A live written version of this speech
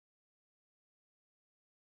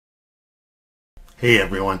Hey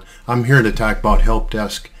everyone, I'm here to talk about Help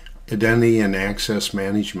Desk Identity and Access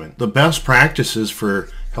Management. The best practices for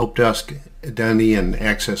Help Desk Identity and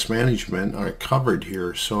Access Management are covered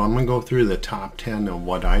here, so I'm going to go through the top 10 of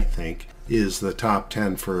what I think is the top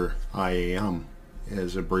 10 for IAM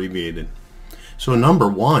as abbreviated. So number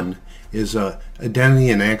one is a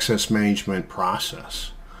Identity and Access Management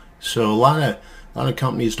process. So a lot of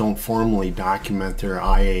companies don't formally document their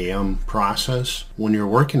IAM process. When you're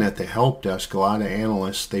working at the help desk, a lot of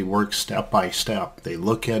analysts, they work step by step. They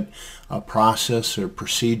look at a process or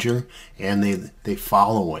procedure and they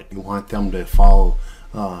follow it. You want them to follow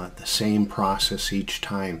the same process each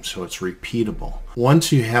time so it's repeatable.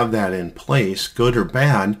 Once you have that in place, good or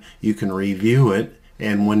bad, you can review it,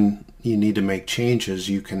 and when you need to make changes,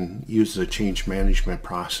 you can use the change management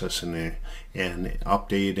process and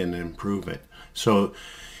update and improve it. So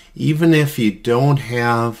even if you don't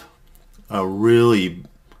have a really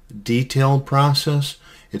detailed process,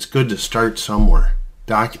 it's good to start somewhere.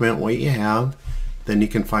 Document what you have, then you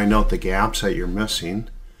can find out the gaps that you're missing,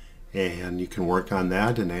 and you can work on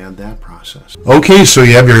that and add that process. Okay, so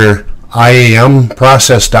you have your IAM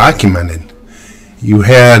process documented. You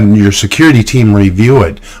had your security team review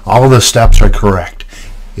it. All the steps are correct.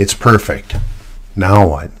 It's perfect. Now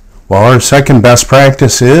what? Well, our second best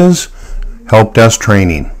practice is help desk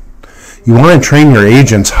training. You want to train your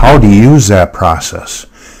agents how to use that process.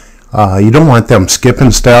 You don't want them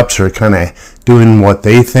skipping steps or kind of doing what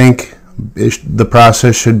they think the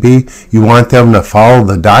process should be. You want them to follow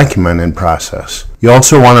the documented process. You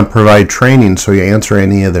also want to provide training so you answer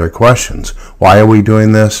any of their questions. Why are we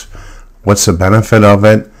doing this? What's the benefit of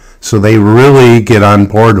it? So they really get on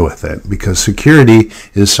board with it, because security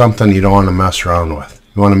is something you don't want to mess around with.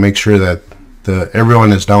 You want to make sure that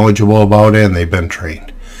everyone is knowledgeable about it and they've been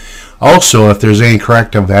trained. Also, if there's any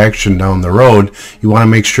corrective action down the road, you want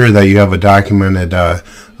to make sure that you have a documented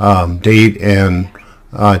date and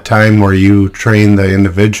time where you train the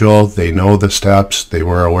individual. They know the steps, they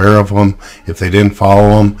were aware of them. If they didn't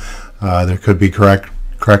follow them, there could be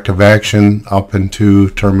corrective action up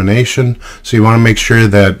into termination. So you want to make sure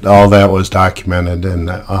that all that was documented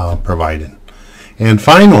and provided. And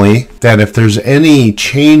finally, that if there's any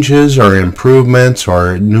changes or improvements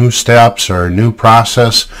or new steps or new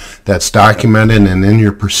process that's documented and in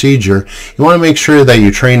your procedure, you want to make sure that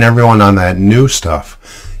you train everyone on that new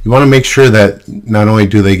stuff. You want to make sure that not only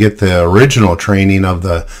do they get the original training of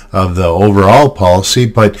the overall policy,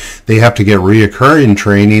 but they have to get reoccurring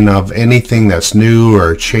training of anything that's new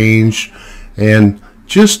or changed, and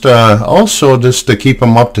just also just to keep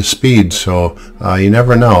them up to speed. So you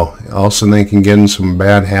never know. Also, they can get in some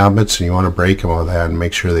bad habits, and you want to break them with that and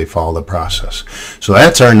make sure they follow the process. So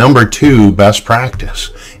that's our number 2 best practice,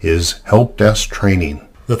 is help desk training.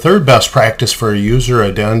 The third best practice for user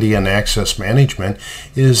identity and access management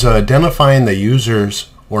is identifying the users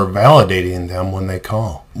or validating them when they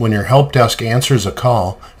call. When your help desk answers a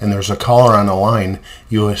call and there's a caller on the line,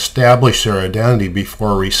 you establish their identity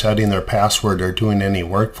before resetting their password or doing any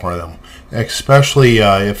work for them, especially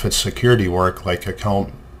if it's security work like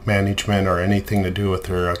account management or anything to do with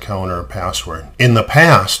their account or password. In the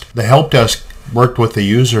past, the help desk worked with the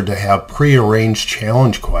user to have prearranged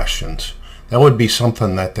challenge questions. That would be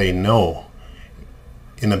something that they know.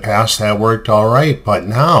 In the past, that worked all right, but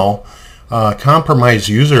now compromised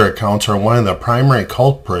user accounts are one of the primary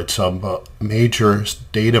culprits of major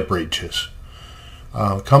data breaches.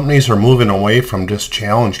 Companies are moving away from just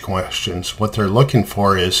challenge questions. What they're looking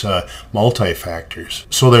for is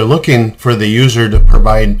multifactors. So they're looking for the user to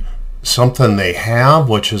provide something they have,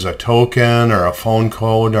 which is a token or a phone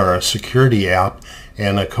code or a security app,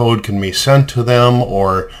 and a code can be sent to them,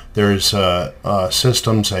 or there's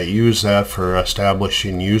systems that use that for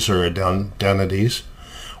establishing user identities.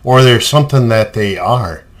 Or there's something that they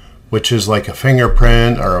are, which is like a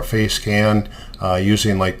fingerprint or a face scan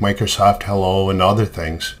using like Microsoft Hello and other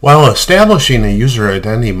things. While establishing a user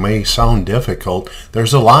identity may sound difficult,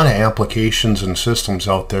 there's a lot of applications and systems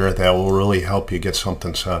out there that will really help you get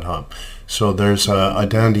something set up. So there's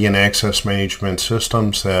identity and access management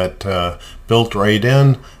systems that built right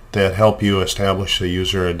in that help you establish the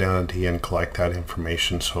user identity and collect that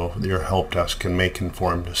information so your help desk can make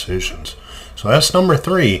informed decisions. So that's number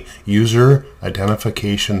 3, user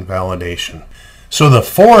identification validation. So the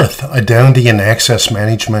fourth identity and access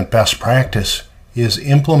management best practice is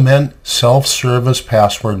implement self-service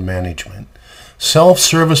password management.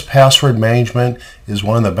 Self-service password management is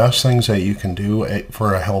one of the best things that you can do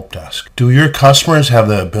for a help desk. Do your customers have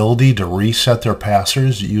the ability to reset their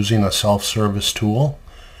passwords using a self-service tool?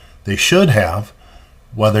 They should have.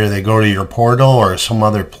 Whether they go to your portal or some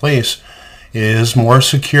other place, it is more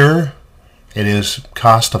secure. It is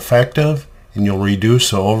cost effective, and you'll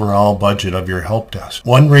reduce the overall budget of your help desk.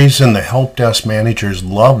 One reason the help desk managers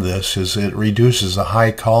love this is it reduces the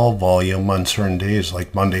high call volume on certain days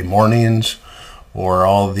like Monday mornings, or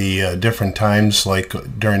all the different times like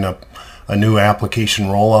during a new application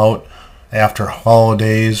rollout, after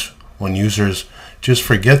holidays, when users just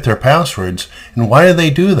forget their passwords. And why do they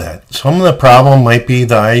do that? Some of the problem might be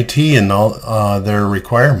the IT and all their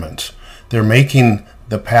requirements. They're making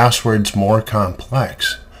the passwords more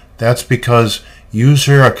complex. That's because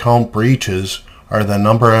user account breaches are the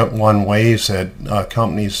number one ways that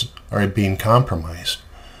companies are being compromised.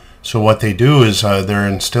 So what they do is they're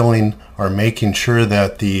instilling or making sure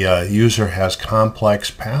that the user has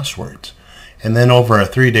complex passwords. And then over a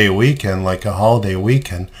 3-day weekend, like a holiday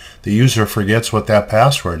weekend, the user forgets what that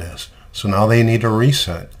password is. So now they need a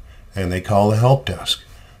reset, and they call the help desk.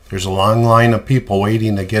 There's a long line of people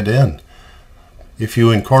waiting to get in. If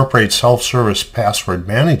you incorporate self-service password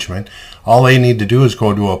management, all they need to do is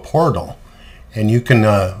go to a portal, and you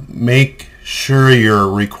can make sure your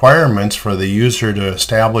requirements for the user to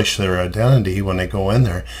establish their identity when they go in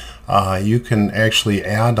there. You can actually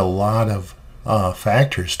add a lot of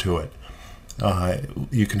factors to it.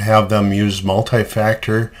 You can have them use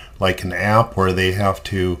multifactor, like an app where they have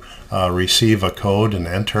to receive a code and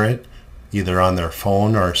enter it either on their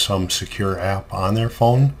phone or some secure app on their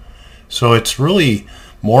phone. So it's really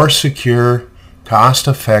more secure, cost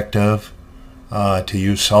effective to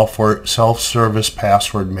use self-service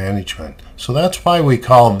password management. So that's why we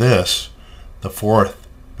call this the 4th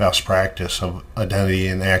best practice of identity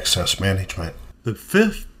and access management. The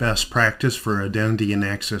 5th best practice for identity and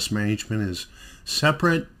access management is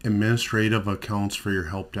separate administrative accounts for your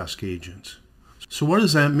help desk agents. So what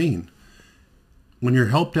does that mean? When your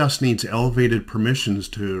help desk needs elevated permissions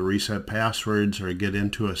to reset passwords or get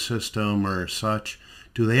into a system or such,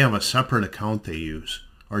 do they have a separate account they use?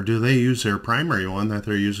 Or do they use their primary one that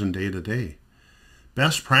they're using day to day?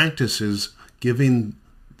 Best practice is giving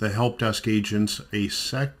the help desk agents a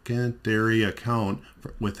secondary account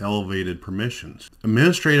with elevated permissions.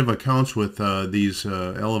 Administrative accounts with these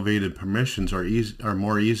elevated permissions are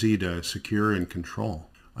more easy to secure and control.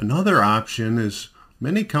 Another option is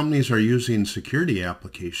many companies are using security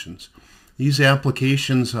applications. These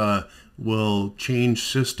applications will change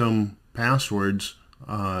system passwords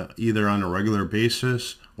either on a regular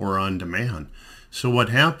basis or on demand. So what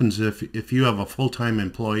happens if you have a full-time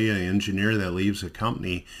employee, an engineer that leaves a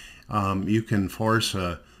company, you can force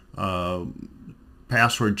a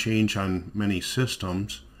password change on many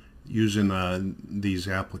systems using these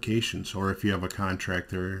applications, or if you have a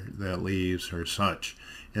contractor that leaves or such.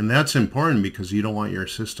 And that's important because you don't want your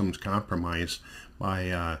systems compromised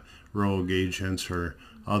by rogue agents or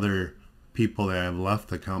other people that have left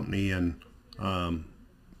the company, and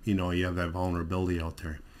you have that vulnerability out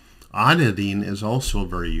there. Auditing is also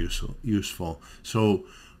very useful. So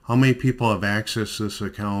how many people have accessed this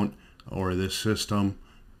account or this system?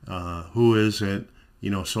 Who is it?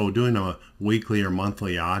 So doing a weekly or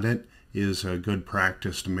monthly audit is a good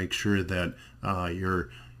practice to make sure that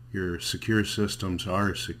your secure systems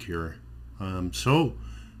are secure. So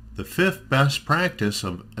the 5th best practice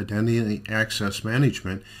of identity access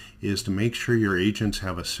management is to make sure your agents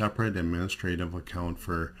have a separate administrative account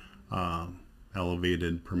for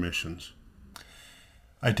elevated permissions.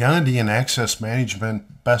 Identity and access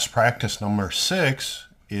management best practice number 6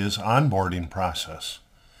 is onboarding process.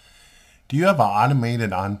 Do you have an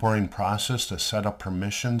automated onboarding process to set up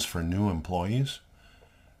permissions for new employees?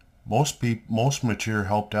 Most mature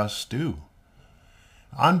help desks do.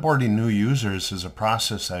 Onboarding new users is a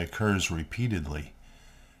process that occurs repeatedly.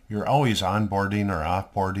 You're always onboarding or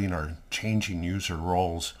offboarding or changing user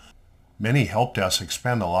roles. Many help desks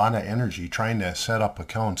expend a lot of energy trying to set up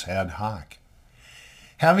accounts ad hoc.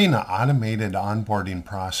 Having an automated onboarding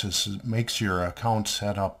process makes your account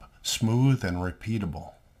setup smooth and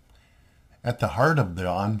repeatable. At the heart of the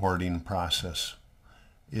onboarding process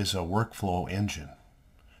is a workflow engine.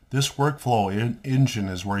 This workflow engine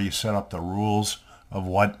is where you set up the rules of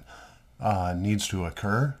what needs to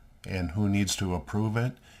occur and who needs to approve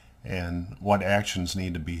it and what actions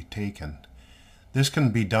need to be taken. This can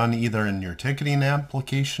be done either in your ticketing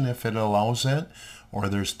application if it allows it, or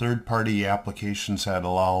there's third-party applications that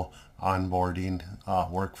allow onboarding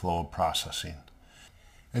workflow processing.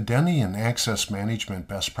 Identity and access management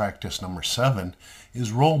best practice number 7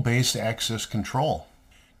 is role-based access control.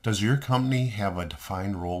 Does your company have a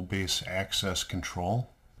defined role-based access control?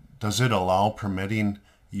 Does it allow permitting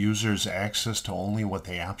users access to only what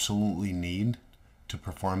they absolutely need to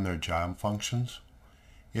perform their job functions?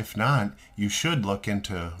 If not, you should look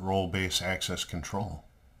into role-based access control.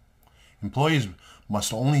 Employees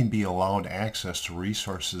must only be allowed access to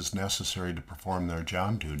resources necessary to perform their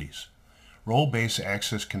job duties. Role-based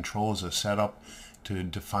access control is a setup to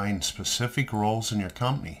define specific roles in your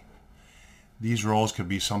company. These roles could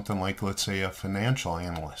be something like, let's say, a financial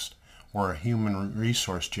analyst or a human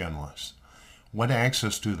resource generalist. What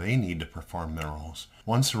access do they need to perform their roles?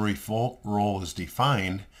 Once the role is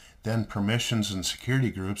defined, then permissions and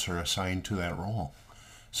security groups are assigned to that role.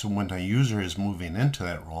 So when a user is moving into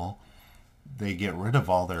that role, they get rid of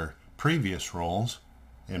all their previous roles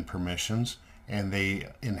and permissions, and they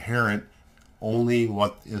inherit only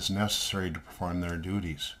what is necessary to perform their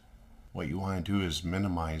duties. What you want to do is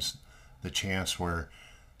minimize the chance where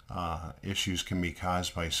issues can be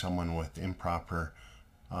caused by someone with improper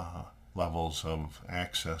levels of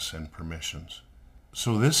access and permissions.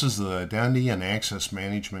 So this is the identity and access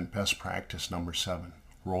management best practice number 7,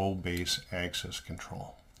 role-based access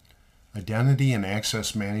control. Identity and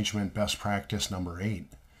access management best practice number 8.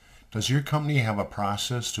 Does your company have a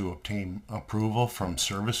process to obtain approval from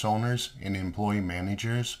service owners and employee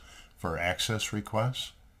managers for access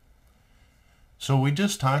requests? So we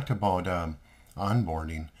just talked about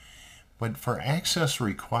onboarding, but for access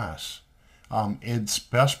requests, it's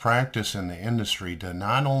best practice in the industry to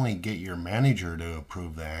not only get your manager to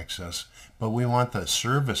approve the access, but we want the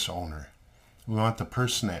service owner. We want the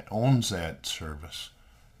person that owns that service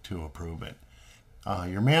to approve it.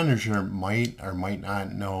 Your manager might or might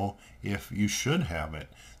not know if you should have it.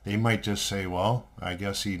 They might just say, well, I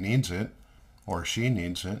guess he needs it or she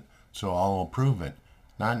needs it, so I'll approve it,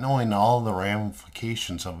 not knowing all the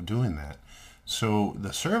ramifications of doing that. So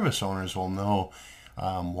the service owners will know,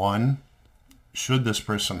 one, should this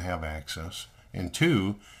person have access? And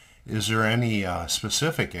two, is there any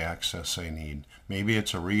specific access they need? Maybe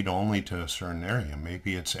it's a read only to a certain area.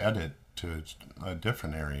 Maybe it's edit to a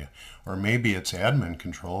different area. Or maybe it's admin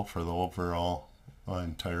control for the overall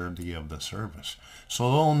entirety of the service. So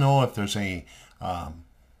they'll know if there's any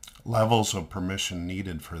levels of permission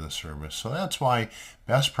needed for the service. So that's why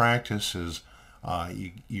best practice is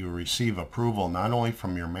you receive approval not only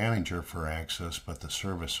from your manager for access, but the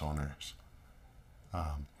service owners.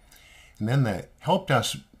 And then the help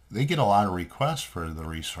desk, they get a lot of requests for the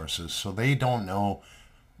resources, so they don't know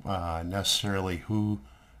necessarily who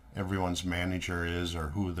everyone's manager is or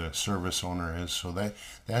who the service owner is. So that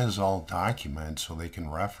is all documented so they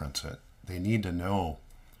can reference it. They need to know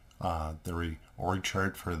the org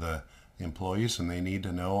chart for the employees, and they need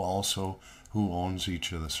to know also who owns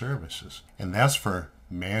each of the services. And that's for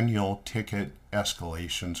manual ticket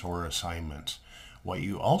escalations or assignments. What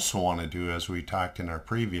you also want to do, as we talked in our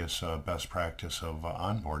previous best practice of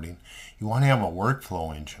onboarding, you want to have a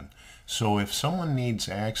workflow engine. So if someone needs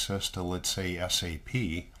access to, let's say,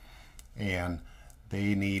 SAP, and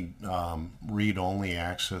they need read-only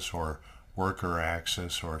access or worker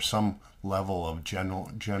access or some level of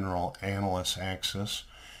general analyst access,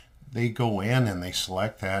 they go in and they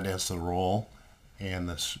select that as the role and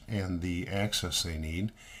the access they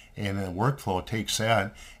need. And the workflow takes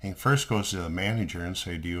that and first goes to the manager and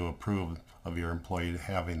say, do you approve of your employee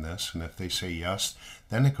having this? And if they say yes,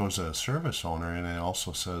 then it goes to the service owner, and it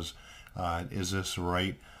also says, is this the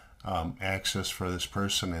right access for this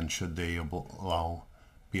person, and should they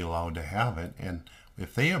be allowed to have it? And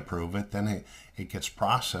if they approve it, then it gets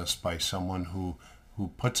processed by someone who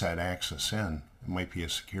puts that access in. It might be a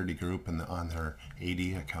security group on their AD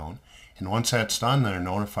account. And once that's done, they're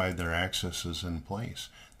notified their access is in place.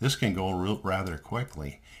 This can go rather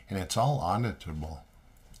quickly, and it's all auditable,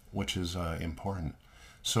 which is important.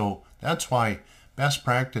 So that's why best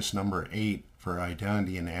practice number 8 for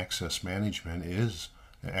identity and access management is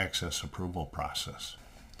the access approval process.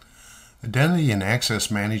 Identity and access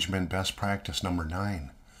management best practice number 9,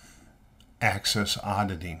 access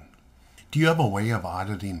auditing. Do you have a way of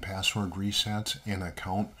auditing password resets and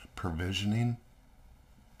account provisioning?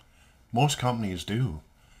 Most companies do.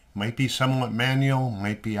 Might be somewhat manual,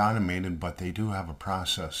 might be automated, but they do have a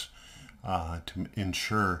process to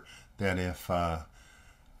ensure that if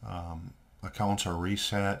accounts are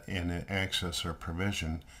reset and access or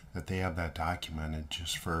provision, that they have that documented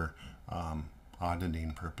just for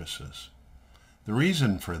auditing purposes. The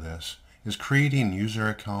reason for this is creating user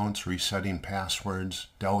accounts, resetting passwords,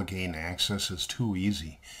 delegating access is too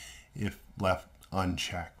easy if left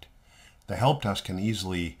unchecked. The help desk can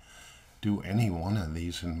easily do any one of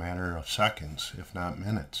these in a matter of seconds, if not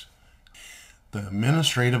minutes. The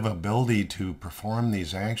administrative ability to perform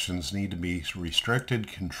these actions need to be restricted,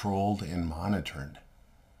 controlled, and monitored.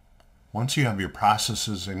 Once you have your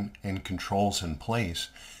processes and controls in place,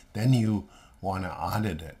 then you want to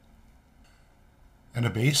audit it. At a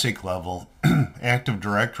basic level, Active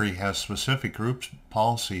Directory has specific group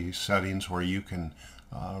policy settings where you can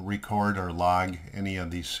record or log any of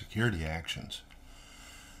these security actions.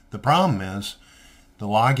 The problem is the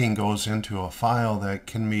logging goes into a file that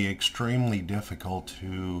can be extremely difficult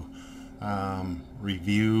to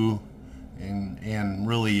review and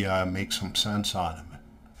really make some sense out of it.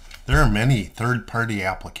 There are many third-party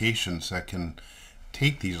applications that can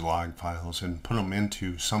take these log files and put them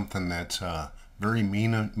into something that's very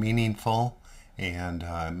meaningful and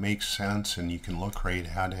makes sense, and you can look right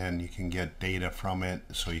at it and you can get data from it,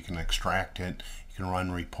 so you can extract it, you can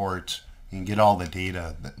run reports, you can get all the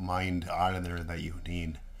data mined out of there that you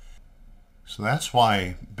need. So that's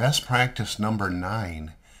why best practice number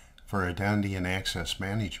 9 for identity and access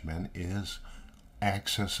management is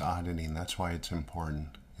access auditing. That's why it's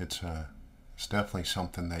important. It's definitely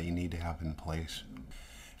something that you need to have in place.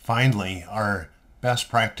 Finally, our best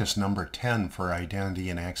practice number 10 for identity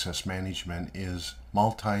and access management is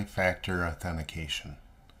multifactor authentication.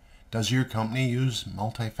 Does your company use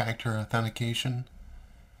multifactor authentication?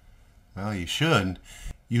 Well, you should.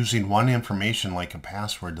 Using one information like a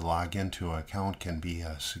password to log into an account can be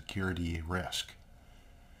a security risk.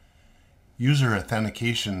 User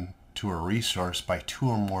authentication to a resource by 2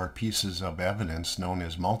 or more pieces of evidence known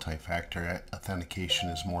as multifactor authentication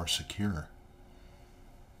is more secure.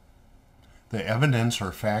 The evidence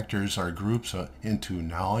or factors are groups into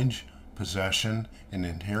knowledge, possession, and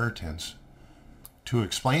inheritance. To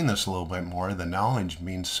explain this a little bit more, the knowledge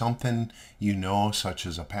means something you know, such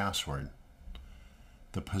as a password.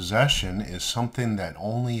 The possession is something that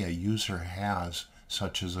only a user has,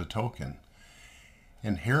 such as a token.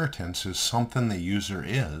 Inheritance is something the user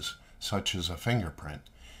is, such as a fingerprint.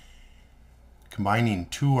 Combining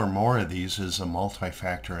 2 or more of these is a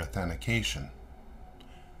multi-factor authentication.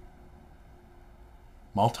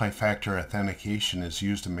 Multi-factor authentication is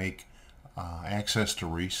used to make access to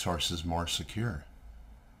resources more secure.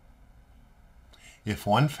 If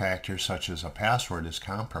one factor, such as a password, is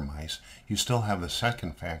compromised, you still have the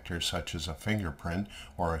second factor, such as a fingerprint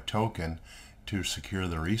or a token, to secure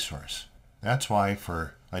the resource. That's why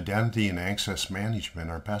for identity and access management,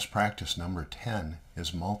 our best practice number 10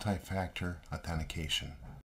 is multi-factor authentication.